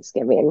for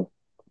Thanksgiving.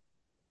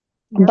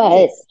 But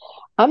Nice.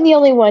 I'm the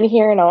only one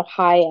here in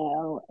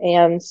Ohio,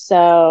 and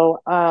so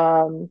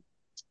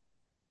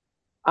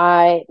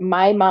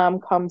my mom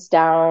comes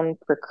down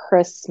for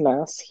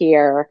Christmas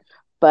here,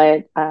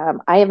 but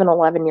I have an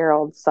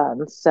 11-year-old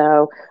son,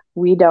 so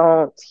we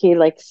don't. He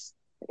likes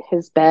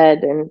his bed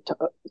and to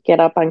get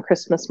up on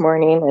Christmas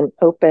morning and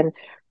open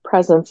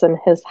presents in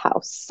his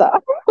house. So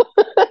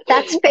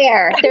That's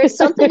fair. There's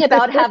something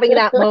about having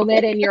that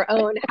moment in your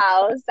own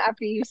house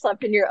after you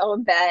slept in your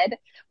own bed.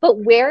 But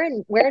where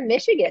in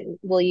Michigan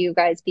will you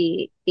guys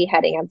be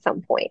heading at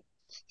some point?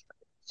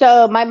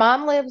 so my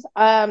mom lives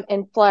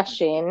in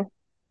Flushing.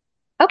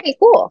 Okay,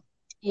 cool.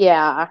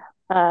 Yeah.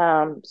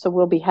 So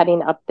we'll be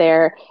heading up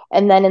there.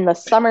 And then in the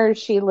summer,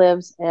 she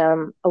lives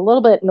a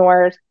little bit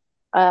north,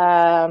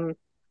 um,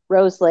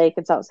 Rose Lake.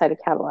 It's outside of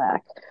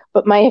Cadillac.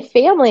 But my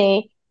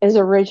family is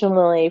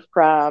originally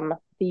from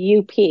the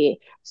UP.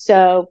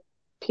 So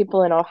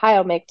people in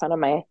Ohio make fun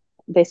of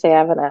they say I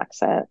have an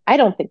accent. I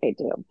don't think they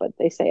do, but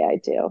they say I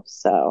do.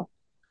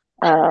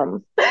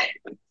 Um,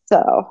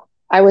 so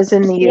I was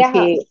in the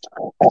Yeah.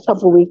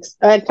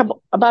 UP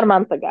about a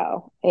month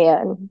ago,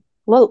 and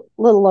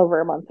little over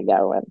a month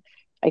ago, and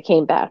I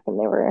came back, and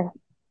they were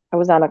I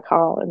was on a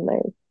call and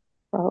they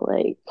were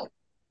like,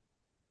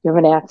 "You have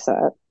an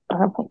accent."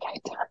 And I'm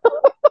like,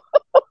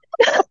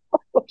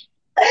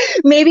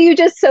 Maybe you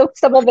just soaked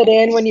some of it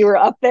in when you were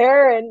up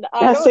there, and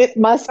 "Yes, it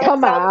must don't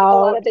come sound like a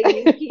lot out." of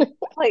the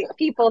like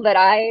people that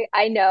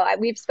I know.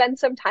 We've spent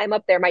some time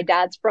up there. My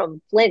dad's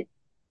from Flint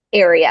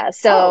area, Oh,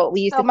 so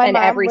we used so to my spend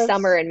mom every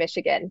summer lives. in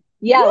Michigan.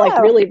 Yeah, like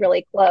Yeah, really,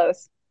 really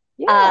close.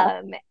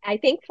 yeah. I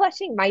think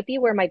Flushing might be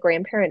where my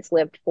grandparents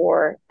lived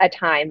for a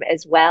time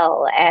as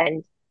well.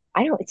 And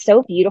I don't, it's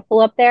so beautiful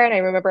up there. And I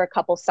remember a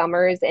couple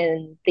summers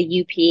in the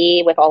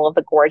UP with all of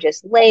the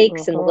gorgeous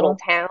lakes and the little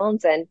Hmm.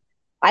 towns. And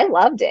I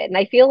loved it. And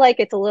I feel like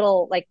it's a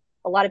little like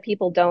a lot of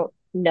people don't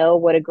know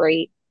what a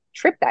great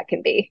trip that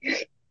can be.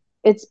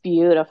 It's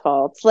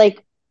beautiful. It's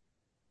like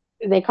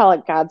they call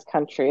it God's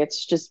country.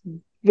 It's just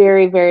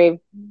very, very,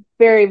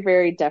 very,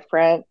 very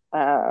different.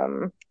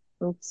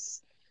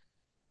 It's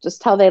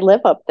just how they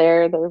live up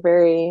there. They're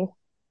very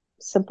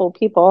simple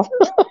people.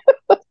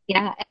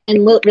 Yeah.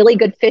 And really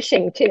good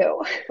fishing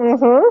too.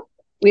 Hmm.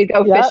 We'd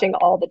go Yep. fishing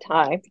all the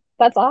time.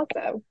 That's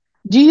awesome.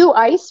 Do you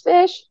ice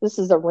fish? This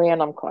is a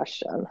random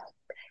question.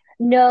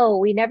 No,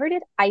 we never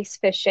did ice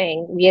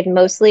fishing. We'd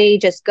mostly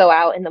just go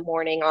out in the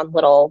morning on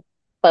little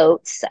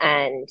boats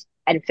and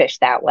fish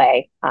that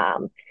way.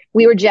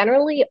 We were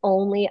generally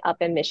only up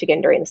in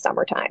Michigan during the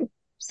summertime,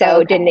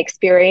 so didn't Okay.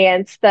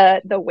 experience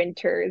the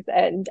winters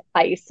and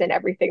ice and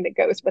everything that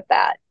goes with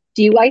that.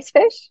 Do you ice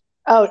fish?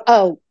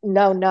 Oh,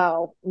 no,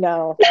 no,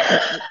 no,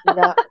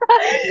 no,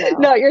 no,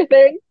 Not your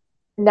thing?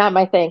 not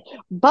my thing.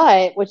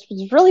 But which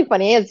was really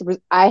funny is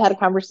I had a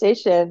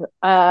conversation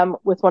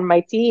with one of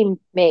my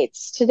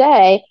teammates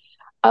today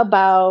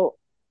about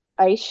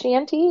ice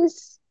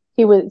shanties.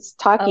 He was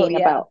Oh talking yeah.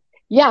 about,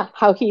 yeah,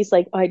 how he's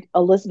like,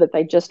 Elizabeth,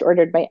 I just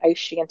ordered my ice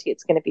shanty.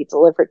 It's going to be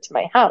delivered to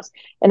my house.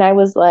 And I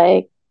was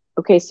like,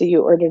 okay, so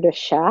you ordered a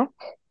shack?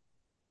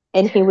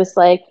 And he was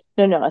like,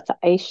 no, no, it's an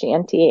ice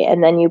shanty.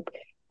 And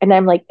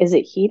I'm like, is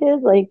it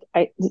heated? Like,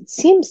 it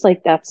seems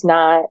like that's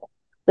not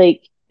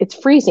like it's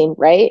freezing,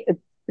 right?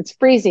 It's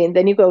freezing.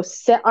 Then you go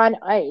sit on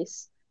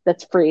ice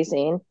that's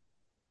freezing.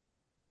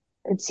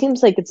 It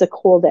seems like it's a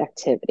cold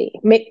activity.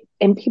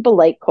 And people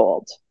like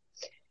cold.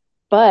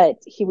 But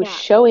he was Yeah.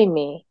 showing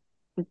me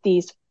that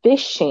these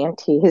fish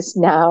shanties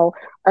now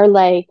are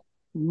like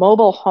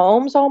mobile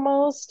homes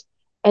almost,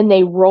 and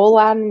they roll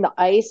on the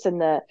ice and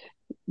the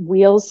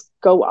wheels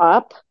go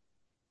up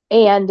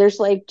and there's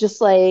like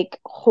just like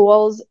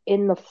holes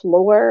in the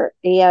floor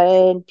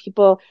and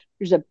people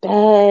there's a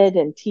bed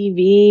and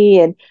TV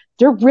and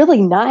they're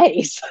really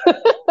nice.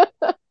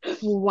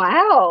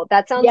 Wow,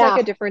 that sounds like Yeah,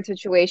 a different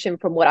situation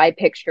from what I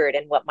pictured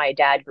and what my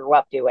dad grew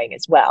up doing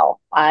as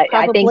well.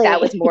 I think that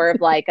was probably. more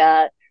of like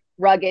a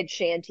rugged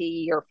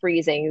shanty or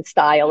freezing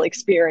style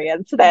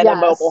experience than a Yes.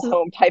 mobile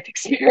home type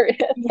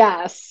experience.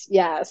 Yes,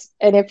 yes.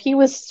 And if he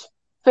was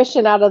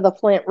fishing out of the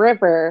Flint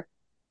River,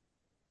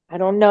 I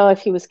don't know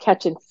if he was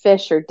catching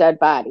fish or dead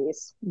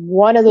bodies.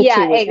 One of the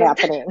two Yeah, was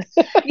happening.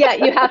 yeah,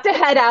 you have to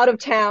head out of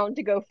town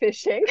to go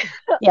fishing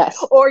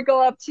Yes. or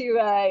go up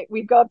to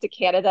we'd go up to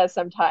Canada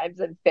sometimes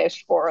and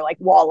fish for like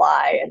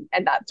walleye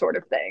and that sort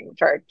of thing,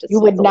 which are You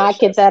just would not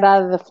get delicious. that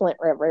out of the Flint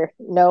River.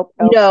 Nope,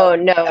 nope, No,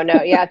 no,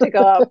 no. You have to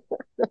go up,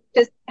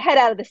 just head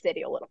out of the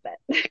city a little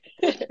bit.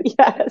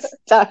 yes,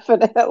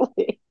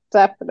 definitely.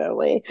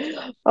 Definitely.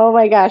 Oh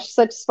my gosh,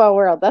 such a small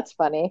world. That's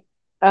funny.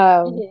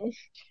 Um, Mhm.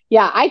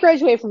 yeah, I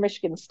graduated from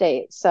Michigan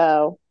State,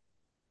 so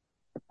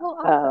Oh,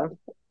 um, awesome.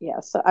 yeah,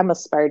 so I'm a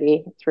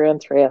Sparty through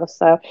and through.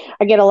 So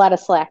I get a lot of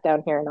slack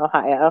down here in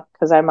Ohio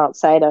because I'm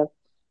outside of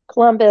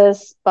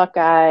Columbus,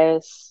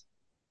 Buckeyes.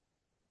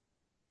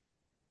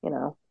 You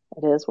know,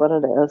 it is what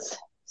it is.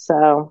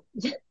 So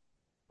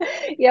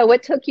Yeah,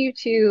 what took you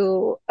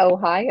to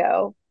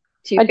Ohio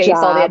to a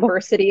face all the job.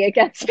 adversity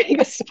against being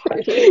a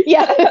Sparty?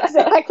 Yeah,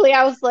 exactly.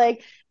 I was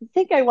like, I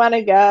think I want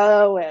to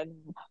go and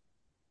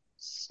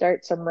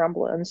start some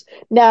rumblings.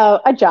 No,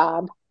 a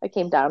job. I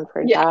came down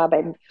for a Yeah. job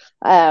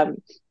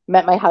and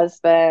met my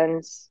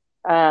husband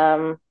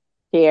um,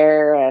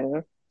 here,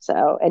 and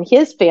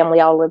his family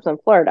all lives in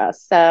Florida.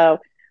 So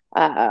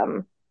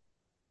um,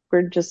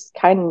 we're just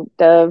kind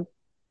of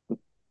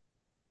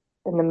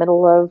in the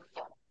middle of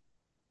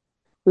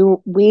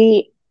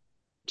we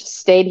just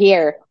stayed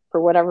here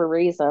for whatever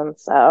reason.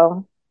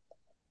 So,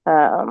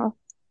 um,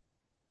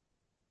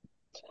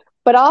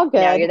 but all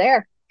Now you're good.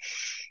 there.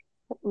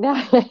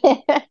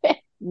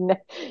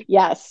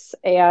 Yes,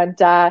 and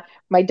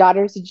my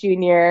daughter's a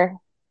junior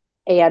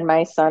and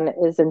my son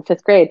is in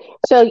fifth grade.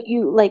 So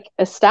you like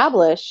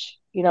establish,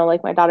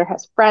 like my daughter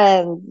has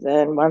friends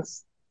and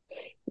once,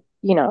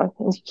 you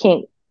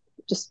can't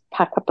just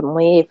pack up and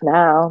leave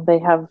now. They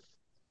have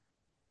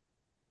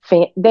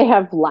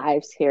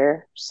lives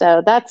here.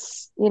 So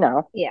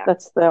Yeah.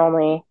 that's the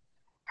only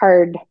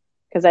hard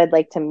because I'd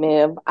like to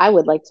move. I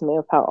would like to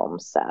move home.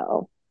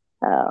 So,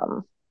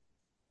 um,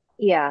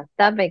 Yeah,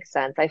 that makes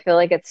sense. I feel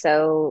like it's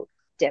so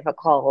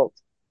difficult,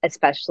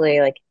 especially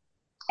like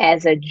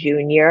as a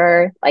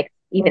junior, like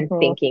even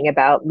thinking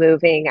about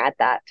moving at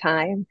that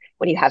time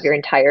when you have your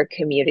entire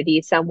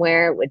community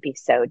somewhere would be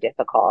so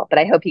difficult. But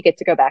I hope you get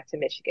to go back to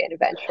Michigan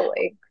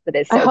eventually. It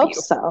is I so hope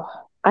beautiful. so.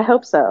 I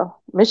hope so.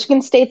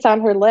 Michigan State's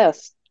on her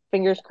list.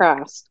 Fingers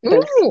crossed.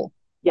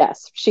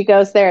 Yes, if she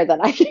goes there,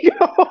 then I can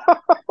go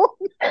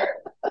home.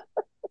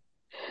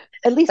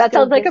 At least that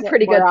sounds like a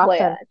pretty good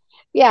plan.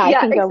 Yeah, I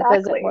can go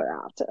visit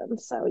more often.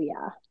 So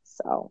yeah.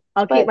 So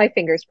I'll keep my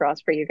fingers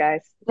crossed for you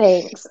guys.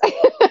 Thanks.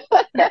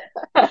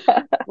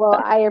 Well,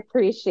 I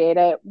appreciate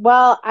it.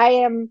 Well, I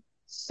am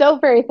so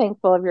very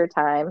thankful of your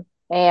time,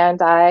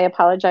 and I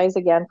apologize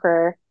again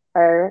for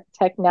our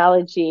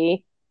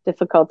technology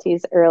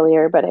difficulties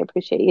earlier, but I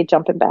appreciate you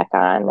jumping back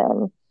on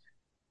and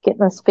getting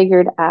this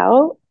figured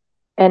out.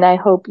 And I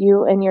hope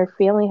you and your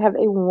family have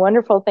a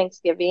wonderful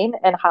Thanksgiving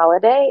and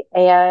holiday,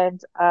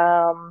 and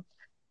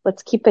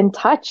let's keep in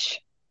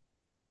touch.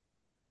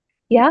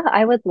 Yeah,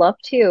 I would love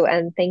to.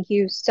 And thank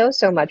you so,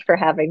 so much for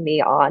having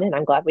me on. And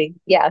I'm glad we,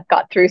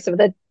 got through some of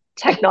the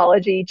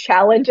technology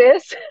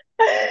challenges.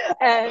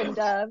 And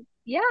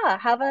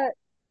have a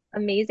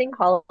amazing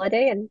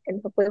holiday and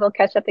hopefully we'll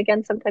catch up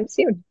again sometime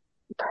soon.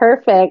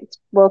 Perfect.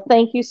 Well,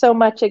 thank you so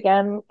much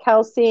again,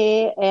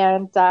 Kelsey,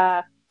 and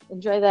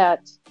enjoy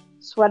that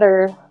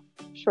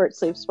short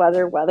sleeve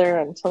sweater weather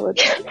until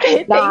it's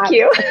Thank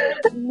you.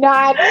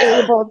 Not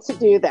able to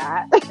do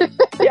that.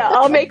 Yeah,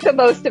 I'll make the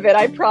most of it.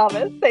 I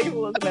promise. Thanks,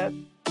 Elizabeth.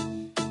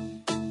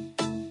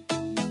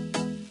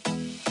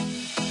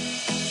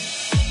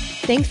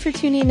 Thanks for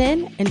tuning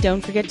in, and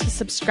don't forget to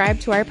subscribe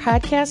to our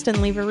podcast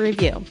and leave a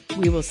review.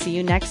 We will see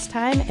you next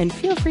time, and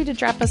feel free to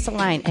drop us a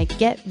line at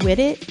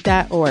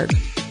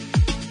getwithit.org.